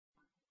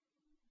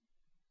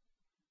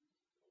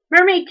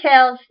Mermaid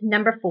Tales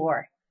number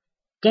 4.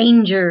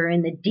 Danger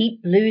in the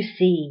Deep Blue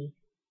Sea.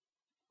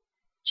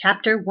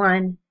 Chapter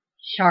 1.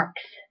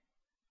 Sharks.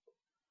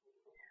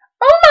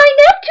 "Oh, my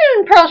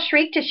Neptune!" Pearl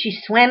shrieked as she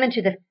swam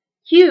into the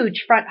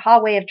huge front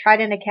hallway of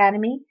Trident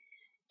Academy.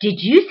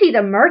 "Did you see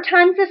the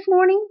Mertimes this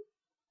morning?"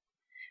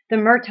 The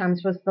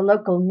Mertimes was the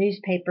local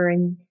newspaper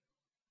in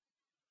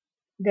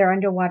their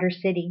underwater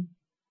city.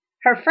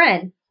 Her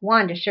friend,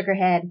 Wanda, shook her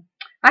head.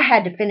 "I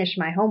had to finish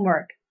my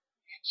homework."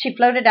 She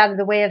floated out of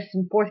the way of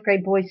some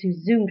fourth-grade boys who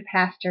zoomed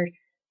past her.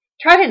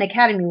 Trident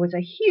Academy was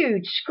a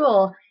huge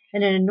school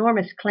in an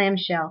enormous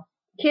clamshell.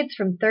 Kids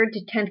from 3rd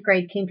to 10th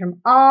grade came from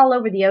all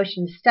over the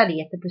ocean to study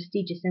at the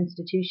prestigious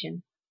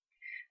institution.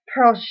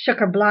 Pearl shook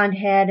her blonde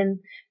head, and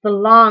the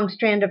long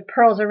strand of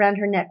pearls around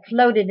her neck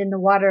floated in the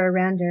water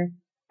around her.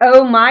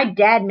 "Oh, my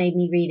dad made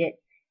me read it.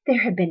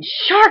 There had been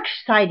shark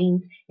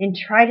sightings in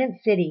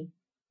Trident City."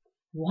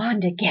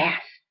 Wanda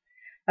gasped.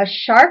 A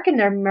shark in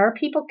their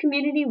merpeople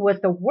community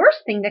was the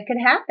worst thing that could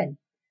happen.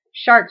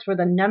 Sharks were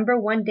the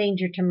 #1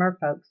 danger to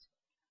merfolks.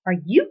 "Are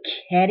you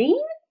kidding?"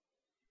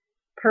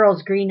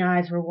 Pearl's green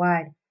eyes were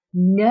wide.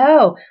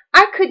 "No,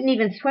 I couldn't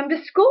even swim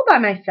to school by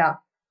myself.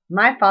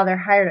 My father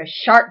hired a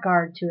shark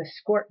guard to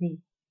escort me."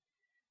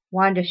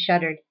 Wanda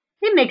shuddered.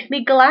 "It makes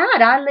me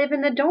glad I live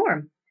in the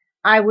dorm.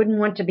 I wouldn't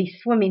want to be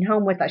swimming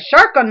home with a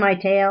shark on my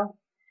tail."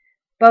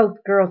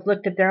 Both girls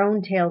looked at their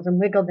own tails and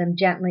wiggled them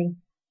gently.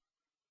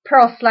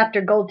 Pearl slapped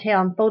her gold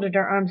tail and folded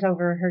her arms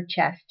over her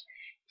chest.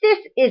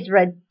 "This is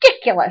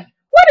ridiculous!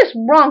 What is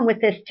wrong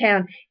with this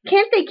town?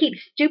 Can't they keep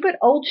stupid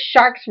old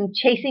sharks from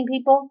chasing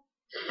people?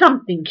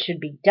 Something should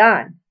be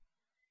done."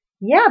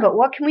 "Yeah, but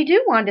what can we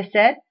do?" Wanda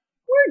said.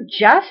 "We're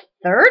just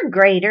 3rd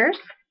graders."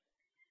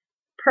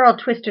 Pearl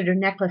twisted her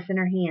necklace in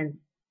her hands.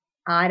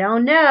 "I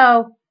don't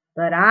know,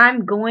 but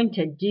I'm going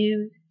to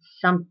do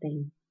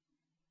something."